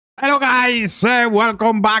Hello guys,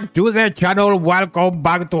 welcome back to the channel, welcome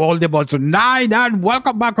back to all the mods 9, and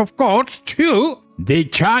welcome back of course to the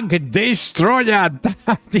Chunk Destroyer.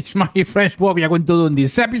 That is my friends what we are going to do in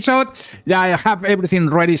this episode. I have everything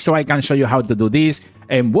ready so I can show you how to do this,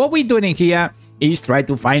 and what we're doing here is try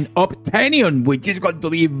to find Unobtainium, which is going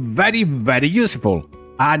to be very useful.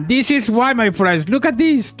 And this is why, my friends, look at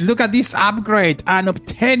this upgrade,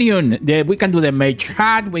 Unobtainium. We can do the mage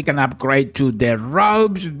hat, we can upgrade to the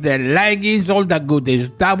robes, the leggings, all that good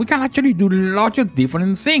stuff. We can actually do lots of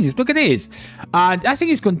different things. Look at this. And I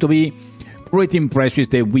think it's going to be pretty impressive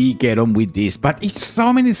that we get on with this, but it's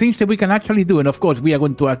so many things that we can actually do. And of course we are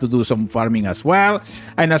going to have to do some farming as well,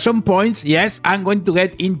 and at some points, yes, I'm going to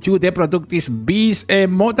get into the productive bees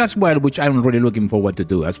mod as well, which I'm really looking forward to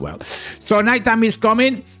do as well. So nighttime is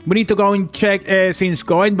coming, we need to go and check things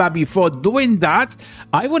going, but before doing that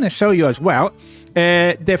I want to show you as well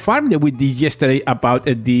the farm that we did yesterday about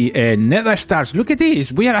the nether stars. Look at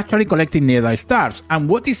this, we are actually collecting nether stars, and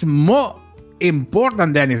what is more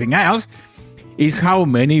important than anything else is how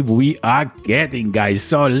many we are getting, guys.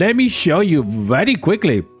 So let me show you very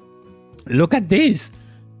quickly. Look at this.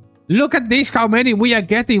 Look at this, how many we are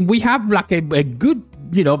getting. We have like a good,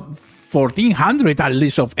 1400 at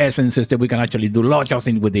least of essences that we can actually do lots of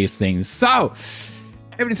things with these things. So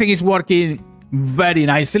everything is working very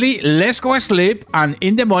nicely. Let's go sleep, and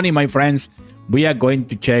in the morning, my friends, we are going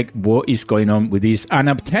to check what is going on with this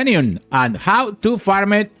Unobtainium and how to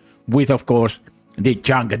farm it with, of course, the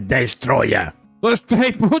Chunk Destroyer. So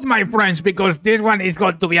stay put, my friends, because this one is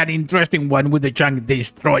going to be an interesting one with the Chunk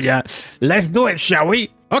Destroyer. Let's do it, shall we?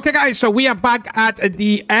 Okay, guys, so we are back at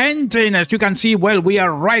the engine. As you can see, well, we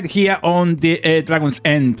are right here on the Dragon's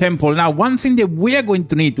End Temple. Now, one thing that we are going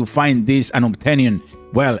to need to find this Unobtainium,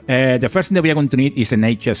 well, the first thing that we are going to need is a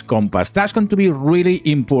nature's compass. That's going to be really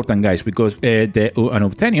important, guys, because the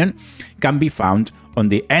Unobtainium can be found on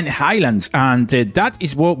the End Highlands, and that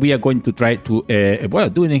is what we are going to try to,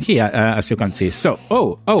 do in here, as you can see. So,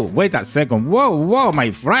 oh, wait a second. Whoa, my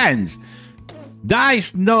friends. That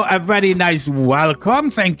is not a very nice welcome.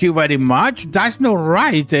 Thank you very much. That's not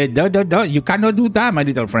right. No, you cannot do that, my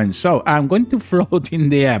little friend. So I'm going to float in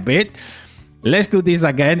there a bit. Let's do this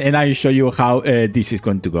again, and I'll show you how this is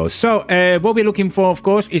going to go. So what we're looking for, of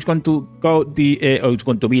course, is going to go it's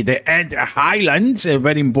going to be the End Highlands.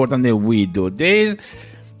 Very important that we do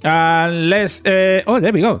this. Let's there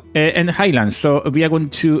we go, End Highlands. So we are going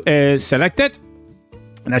to select it.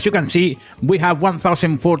 And as you can see, we have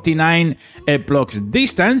 1049 blocks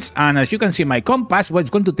distance, and as you can see, my compass, well,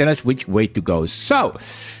 it's going to tell us which way to go. So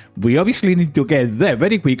we obviously need to get there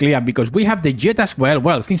very quickly, and because we have the jet as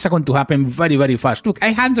well, things are going to happen very fast. Look,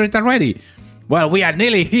 800 already. Well, we are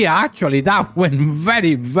nearly here, actually. That went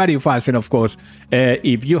very fast. And of course,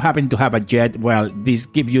 if you happen to have a jet, well, this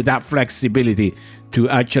gives you that flexibility to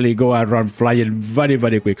actually go around flying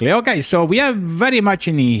very quickly. Okay, so we are very much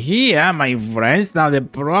in here, my friends. Now, the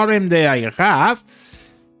problem that I have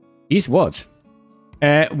is what?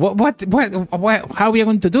 How are we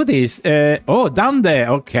going to do this? Oh, down there.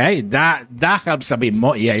 Okay, that helps a bit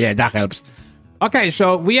more. Yeah, that helps. Okay,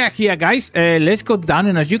 so we are here, guys. Let's go down,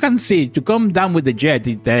 and as you can see, to come down with the jet,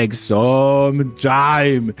 it takes some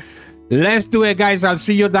time. Let's do it, guys. I'll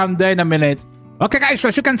see you down there in a minute. Okay, guys, so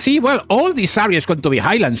as you can see, well, all this area is going to be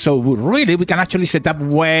highlands, so really, we can actually set up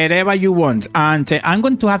wherever you want, and I'm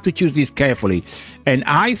going to have to choose this carefully, and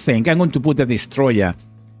I think I'm going to put the destroyer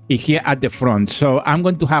here at the front, so I'm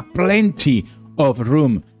going to have plenty of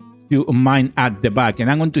room to mine at the back, and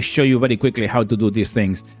I'm going to show you very quickly how to do these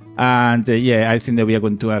things. And yeah, I think that we are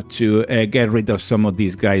going to have to get rid of some of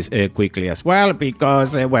these guys quickly as well,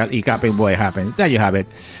 because well, it happened what happened. There you have it.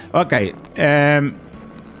 Okay,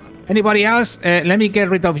 anybody else? Let me get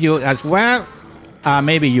rid of you as well.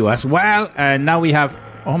 Maybe you as well. And now we have,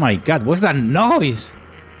 oh my god, what's that noise?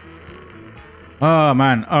 Oh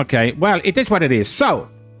man, okay, well, it is what it is. So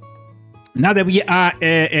now that we are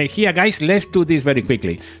here, guys, let's do this very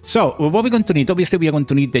quickly. So what we're going to need, obviously, we are going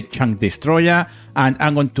to need the Chunk Destroyer, and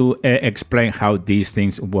I'm going to explain how these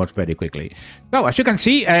things work very quickly. So as you can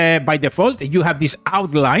see, by default, you have this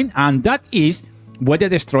outline, and that is where the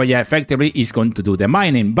Destroyer effectively is going to do the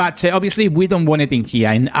mining. But obviously, we don't want it in here,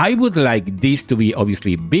 and I would like this to be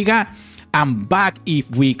obviously bigger and back if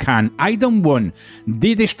we can. I don't want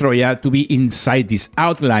the Destroyer to be inside this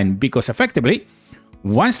outline, because effectively,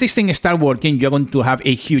 once this thing starts working, you're going to have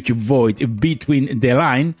a huge void between the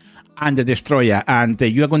line and the destroyer, and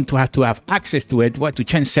you're going to have access to it, to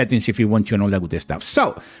change settings if you want to, and all that good stuff.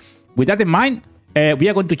 So, with that in mind, we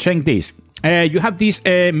are going to change this. You have this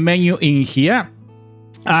menu in here,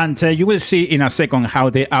 And you will see in a second how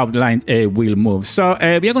the outline will move. So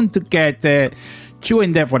we are going to get 2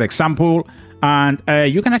 in there, for example. And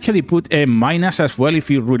you can actually put a minus as well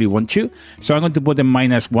if you really want to. So I'm going to put a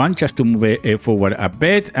 -1 just to move it forward a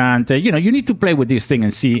bit. And you know, you need to play with this thing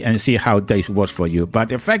and see how this works for you.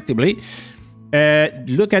 But effectively,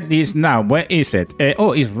 look at this now. Where is it?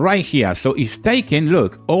 Oh, it's right here. So it's taking,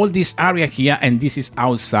 look, all this area here, and this is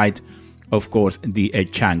outside, of course, the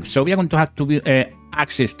chunk. So we are going to have to be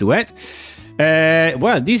access to it.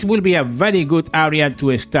 Well, this will be a very good area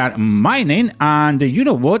to start mining, and you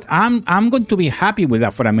know what? I'm going to be happy with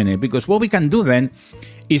that for a minute, because what we can do then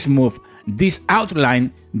is move this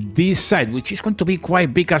outline this side, which is going to be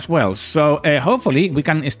quite big as well. So hopefully we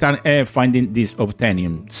can start finding this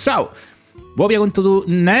Unobtainium. So what we are going to do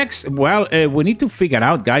next? Well, we need to figure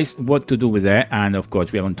out, guys, what to do with that, and of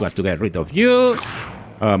course we are going to have to get rid of you.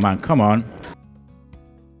 Oh man, come on.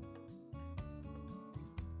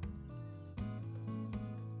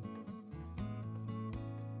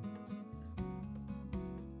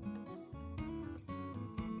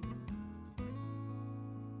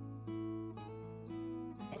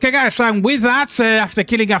 Okay, guys, and with that, after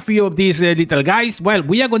killing a few of these little guys, well,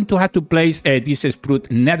 we are going to have to place this Sprute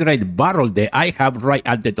netherite barrel that I have right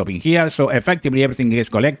at the top in here. So effectively, everything is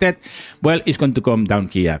collected. Well, it's going to come down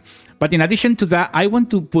here. But in addition to that, I want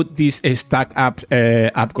to put this stack up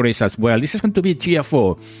upgrades as well. This is going to be tier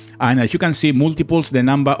 4. And as you can see, multiples the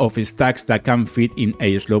number of stacks that can fit in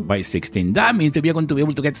a slot by 16. That means that we are going to be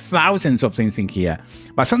able to get thousands of things in here.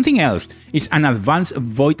 But something else is an advanced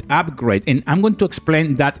void upgrade, and I'm going to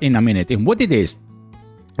explain that in a minute. And what it is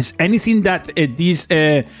anything that this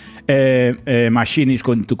machine is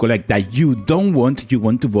going to collect that you don't want, you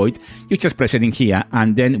want to void, you just press it in here,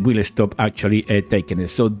 and then we'll stop actually taking it.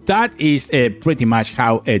 So that is pretty much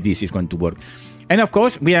how this is going to work. And of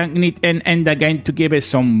course, we need an end again to give it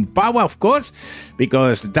some power, of course,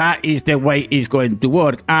 because that is the way it's going to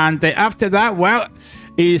work. And after that, well,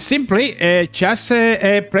 is simply just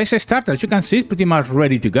press start. As you can see, it's pretty much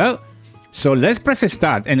ready to go. So let's press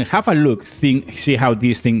start and have a look, see how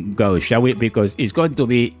this thing goes, shall we? Because it's going to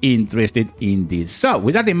be interested in this. So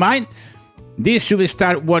with that in mind, this should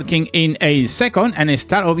start working in a second and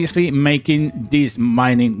start obviously making this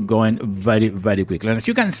mining going very, very quickly. And as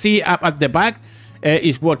you can see up at the back,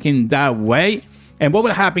 it's working that way. And what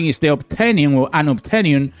will happen is the Unobtainium or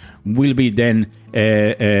Unobtainium will be then,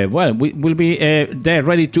 well, will be there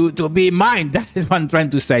ready to be mined. That is what I'm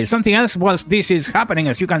trying to say. Something else whilst this is happening,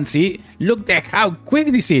 as you can see, look at how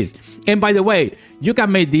quick this is. And by the way, you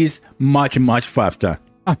can make this much, much faster.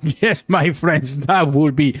 Yes, my friends, that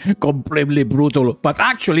would be completely brutal. But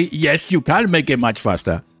actually, yes, you can make it much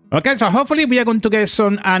faster. Okay, so hopefully we are going to get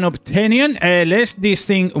some Unobtainium. Let this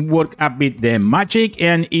thing work a bit the magic.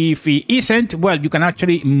 And if it isn't, well, you can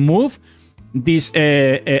actually move this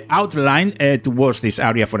outline towards this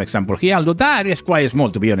area, for example, here. Although that area is quite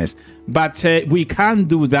small, to be honest. But we can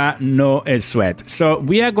do that, no sweat. So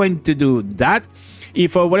we are going to do that.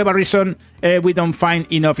 If for whatever reason we don't find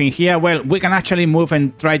enough in here, well, we can actually move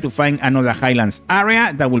and try to find another highlands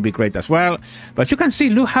area. That will be great as well. But you can see,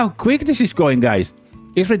 look how quick this is going, guys.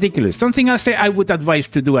 It's ridiculous. Something else I would advise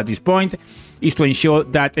to do at this point is to ensure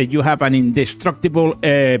that you have an indestructible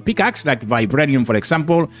pickaxe, like Vibranium, for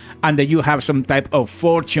example, and that you have some type of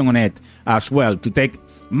fortune on it as well to take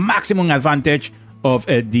maximum advantage of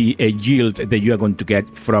the yield that you are going to get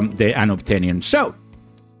from the Unobtainium. So,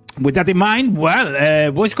 with that in mind,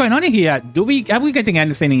 well, what's going on in here? Are we getting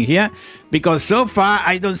anything in here? Because so far,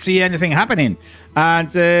 I don't see anything happening.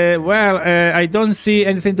 And, well, I don't see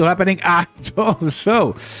anything to happening at all.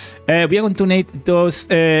 So, we are going to need those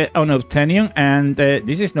Unobtainium. And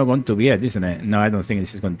this is not going to be it, isn't it? No, I don't think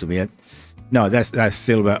this is going to be it. No, that's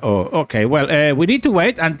silver. Oh, okay. Well, we need to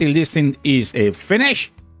wait until this thing is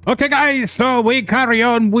finished. Okay, guys, so we carry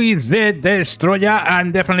on with the destroyer,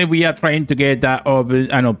 and definitely we are trying to get that of an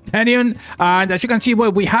Unobtainium. And as you can see,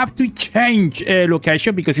 well, we have to change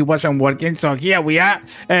location because it wasn't working. So here we are.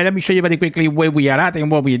 Let me show you very quickly where we are at and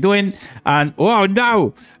what we're doing. And oh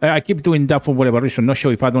no, I keep doing that for whatever reason. Not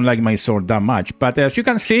sure if I don't like my sword that much. But as you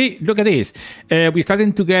can see, look at this. We're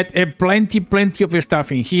starting to get plenty of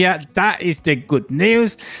stuff in here. That is the good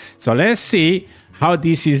news. So let's see how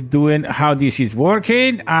this is doing, how this is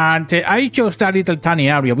working. And I chose that little tiny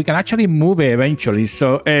area. We can actually move it eventually.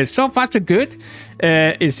 So, so far so good.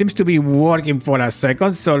 It seems to be working for a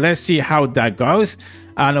second. So let's see how that goes.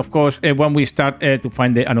 And of course, when we start to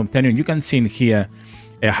find the Unobtainium, you can see in here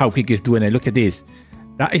how quick it's doing it. Look at this.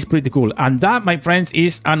 That is pretty cool. And that, my friends,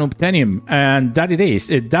 is Unobtainium. And that it is.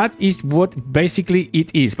 That is what basically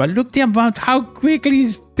it is. But look the amount, how quickly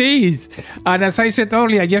it stays. And as I said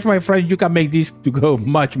earlier, yes, my friend, you can make this to go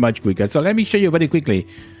much, much quicker. So let me show you very quickly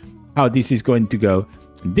how this is going to go.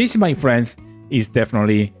 This, my friends, is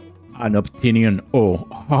definitely Unobtainium ore.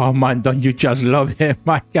 Oh, man, don't you just love it?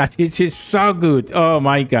 My God, it is so good. Oh,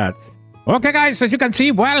 my God. Okay, guys, as you can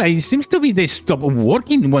see, well, it seems to be they stopped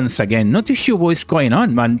working once again. Not too sure what's going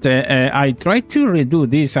on, but I tried to redo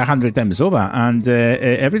this 100 times over, and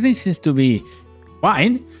everything seems to be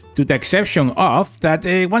fine, to the exception of that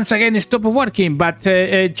once again it stopped working. But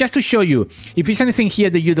just to show you, if there's anything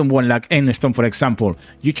here that you don't want, like endstone, for example,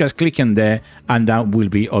 you just click on there, and that will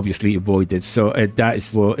be obviously voided. So that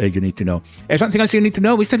is what you need to know. Something else you need to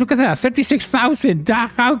know is that, look at that, 36,000.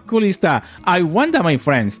 How cool is that? I wonder, my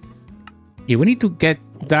friends, if we need to get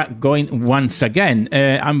that going once again.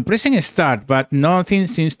 I'm pressing start, but nothing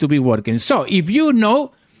seems to be working. So if you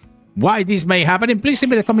know why this may happen, please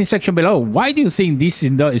leave in the comment section below. Why do you think this is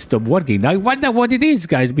not stop working? I wonder what it is,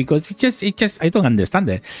 guys, because it just I don't understand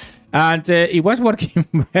it. And it was working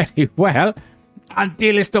very well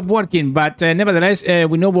until it stopped working. But nevertheless,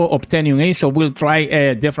 we know what Obtainium is, so we'll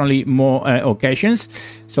try definitely more occasions.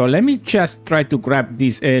 So let me just try to grab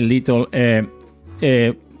this little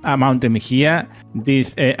mountain here,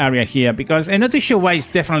 this area here, because I'm not too sure why. It's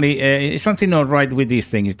definitely something not right with this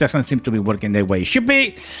thing. It doesn't seem to be working the way it should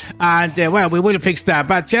be, and well, we will fix that.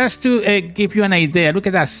 But just to give you an idea, look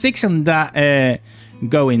at that, 6 on that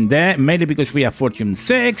going there, mainly because we have fortune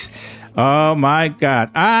 6. Oh my God.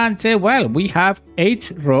 And well, we have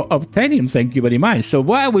 8 raw obtainium. Thank you very much. So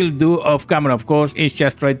what I will do off camera, of course, is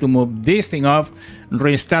just try to move this thing off,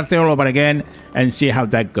 restart it all over again, and see how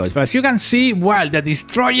that goes. But as you can see, well, the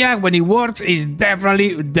destroyer, when it works, is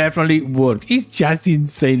definitely works. It's just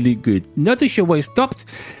insanely good. Not too sure why it stopped.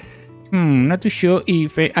 Not too sure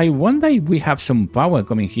if I wonder if we have some power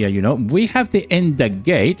coming here. You know, we have the ender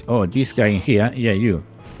gate. Oh, this guy in here. Yeah, you.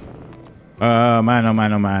 Oh man, oh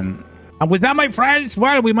man, oh man. And with that, my friends,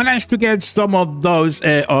 well, we managed to get some of those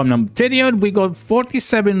Unobtainium. We got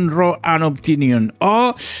 47 raw Unobtainium.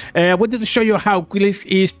 I wanted to show you how quick it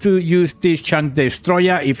is to use this chunk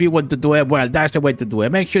destroyer. If you want to do it, well, that's the way to do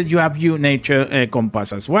it. Make sure you have your nature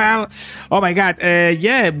compass as well. Oh my God,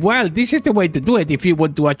 yeah, well, this is the way to do it if you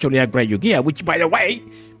want to actually upgrade your gear, which, by the way,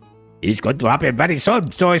 is going to happen very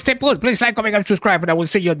soon. So stay put. Please like, comment, and subscribe, and I will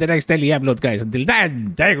see you on the next daily upload, guys. Until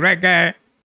then, take care.